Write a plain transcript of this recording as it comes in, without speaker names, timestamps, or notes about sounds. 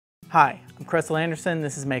Hi, I'm Cressel Anderson,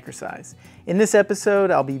 this is Makercise. In this episode,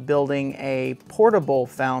 I'll be building a portable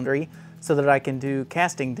foundry so that I can do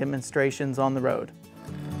casting demonstrations on the road.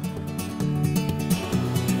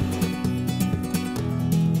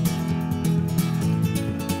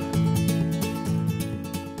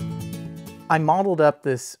 I modeled up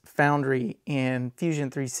this foundry in Fusion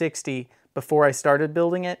 360 before I started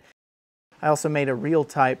building it. I also made a real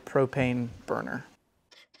type propane burner.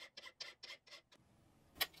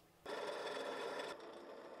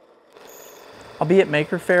 I'll be at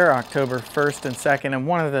Maker Faire October 1st and 2nd, and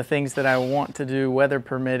one of the things that I want to do, weather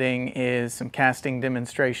permitting, is some casting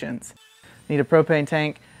demonstrations. Need a propane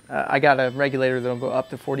tank. I got a regulator that'll go up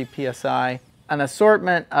to 40 psi. An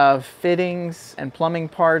assortment of fittings and plumbing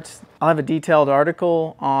parts. I'll have a detailed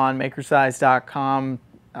article on Makercise.com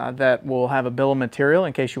that will have a bill of material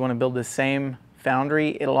in case you want to build the same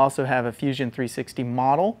foundry. It'll also have a Fusion 360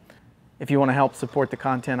 model. If you want to help support the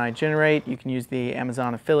content I generate, you can use the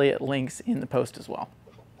Amazon affiliate links in the post as well.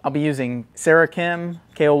 I'll be using Serachem,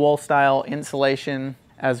 KO Wool style insulation,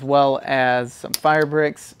 as well as some fire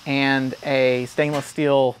bricks and a stainless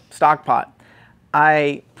steel stock pot.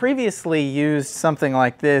 I previously used something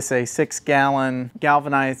like this, a 6-gallon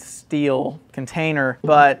galvanized steel container,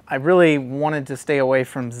 but I really wanted to stay away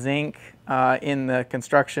from zinc in the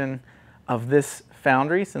construction of this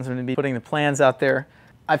foundry, since I'm going to be putting the plans out there.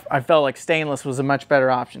 I felt like stainless was a much better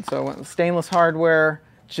option. So I went with stainless hardware,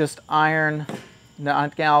 just iron,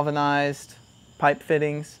 not galvanized, pipe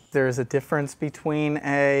fittings. There's a difference between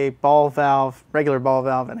a ball valve, regular ball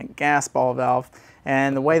valve, and a gas ball valve.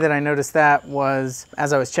 And the way that I noticed that was,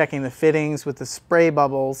 as I was checking the fittings with the spray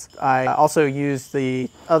bubbles, I also used the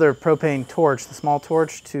other propane torch, the small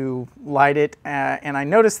torch, to light it. And I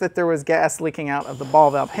noticed that there was gas leaking out of the ball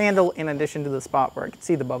valve handle in addition to the spot where I could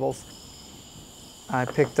see the bubbles. I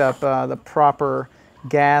picked up the proper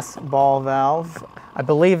gas ball valve. I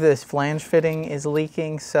believe this flange fitting is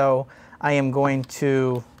leaking, so I am going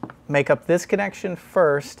to make up this connection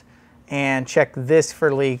first and check this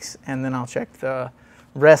for leaks, and then I'll check the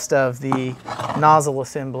rest of the nozzle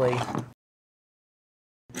assembly.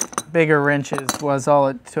 Bigger wrenches was all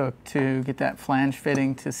it took to get that flange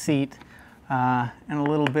fitting to seat, and a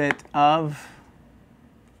little bit of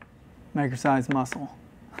Makercise muscle.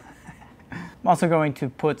 I'm also going to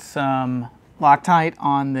put some Loctite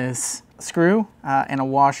on this screw and a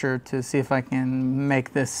washer to see if I can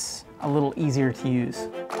make this a little easier to use.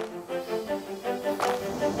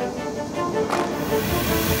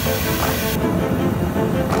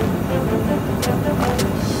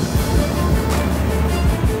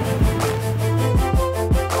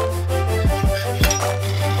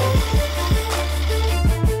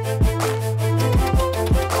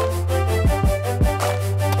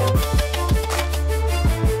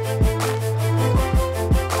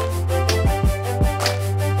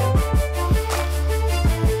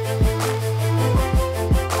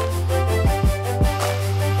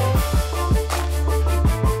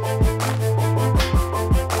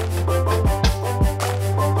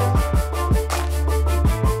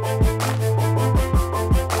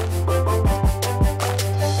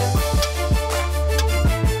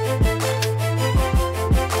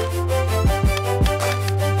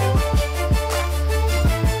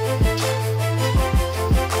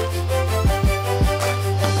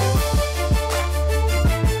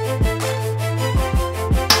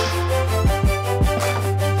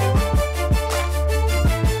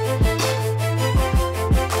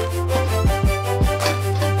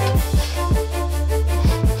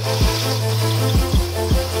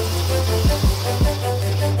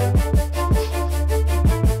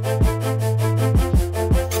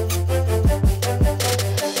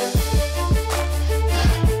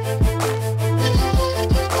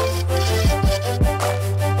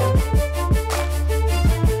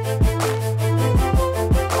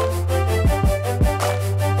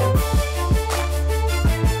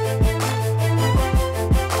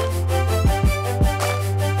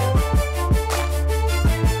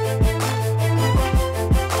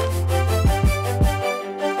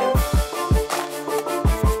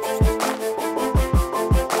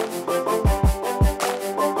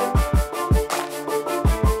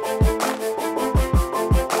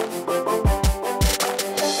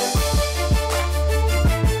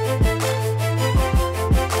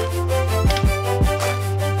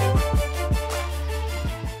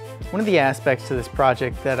 One of the aspects to this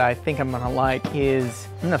project that I think I'm gonna like is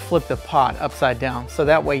I'm gonna flip the pot upside down. So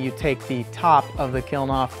that way you take the top of the kiln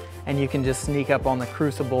off and you can just sneak up on the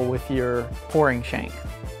crucible with your pouring shank.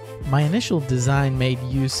 My initial design made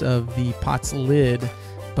use of the pot's lid,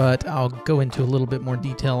 but I'll go into a little bit more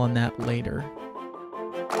detail on that later.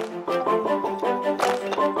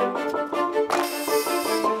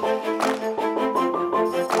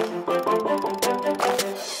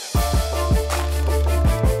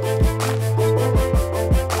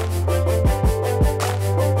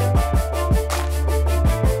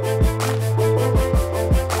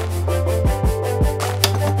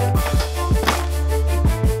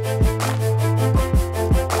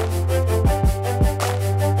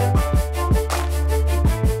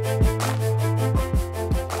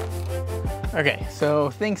 Okay,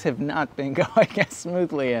 so things have not been going as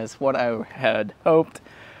smoothly as what I had hoped.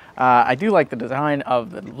 I do like the design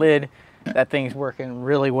of the lid. That thing's working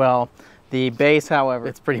really well. The base, however,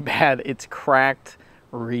 it's pretty bad. It's cracked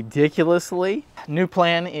ridiculously. New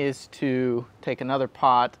plan is to take another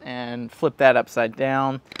pot and flip that upside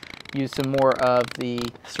down, use some more of the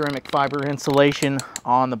ceramic fiber insulation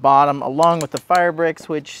on the bottom along with the fire bricks,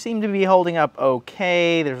 which seem to be holding up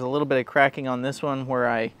okay. There's a little bit of cracking on this one where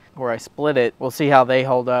I split it. We'll see how they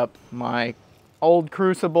hold up. My old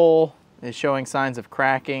crucible is showing signs of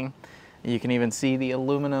cracking. You can even see the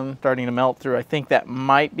aluminum starting to melt through. I think that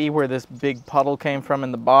might be where this big puddle came from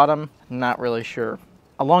in the bottom. Not really sure.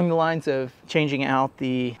 Along the lines of changing out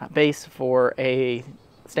the base for a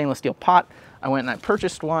stainless steel pot, I went and I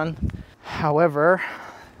purchased one. However,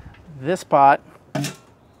 this pot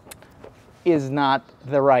is not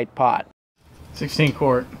the right pot. 16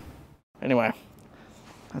 quart. Anyway,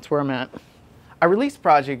 that's where I'm at. I release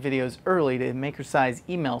project videos early to Makercise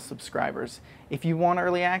email subscribers. If you want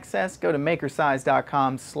early access, go to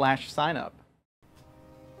makercise.com/signup.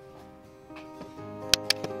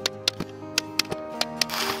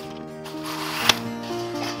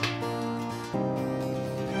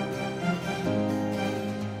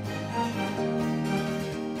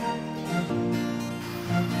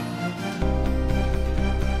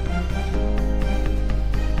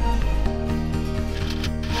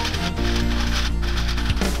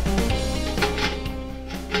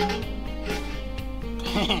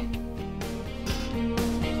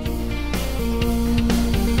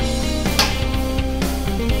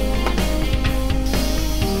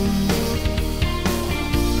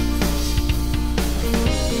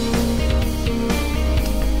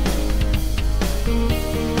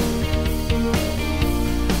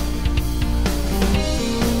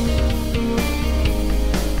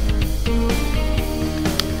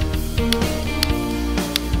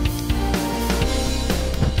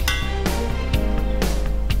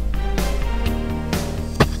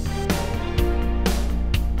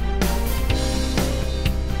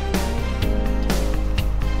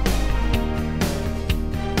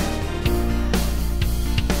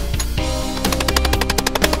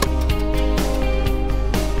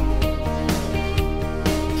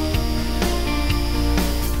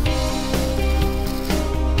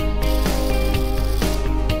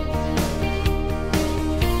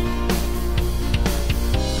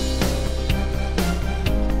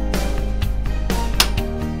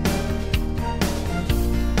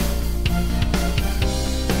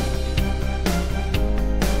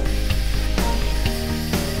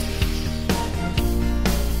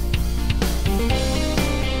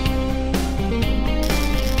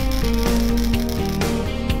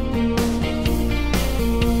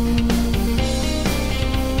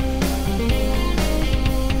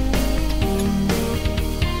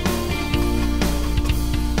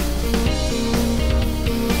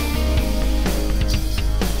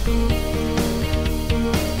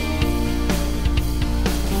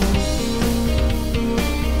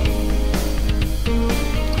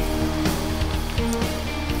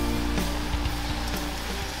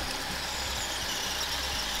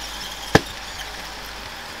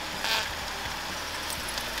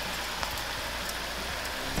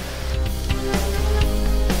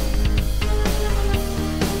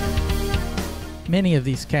 Many of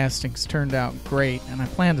these castings turned out great, and I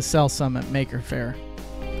plan to sell some at Maker Faire.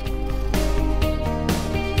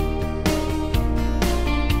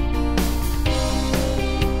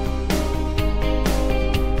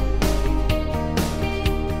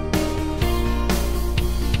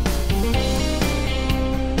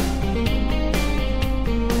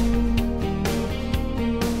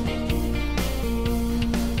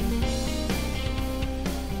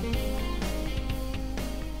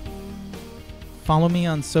 Follow me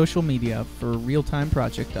on social media for real-time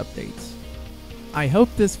project updates. I hope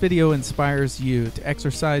this video inspires you to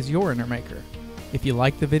exercise your inner maker. If you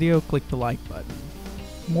like the video, click the like button.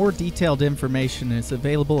 More detailed information is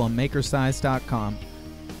available on Makercise.com.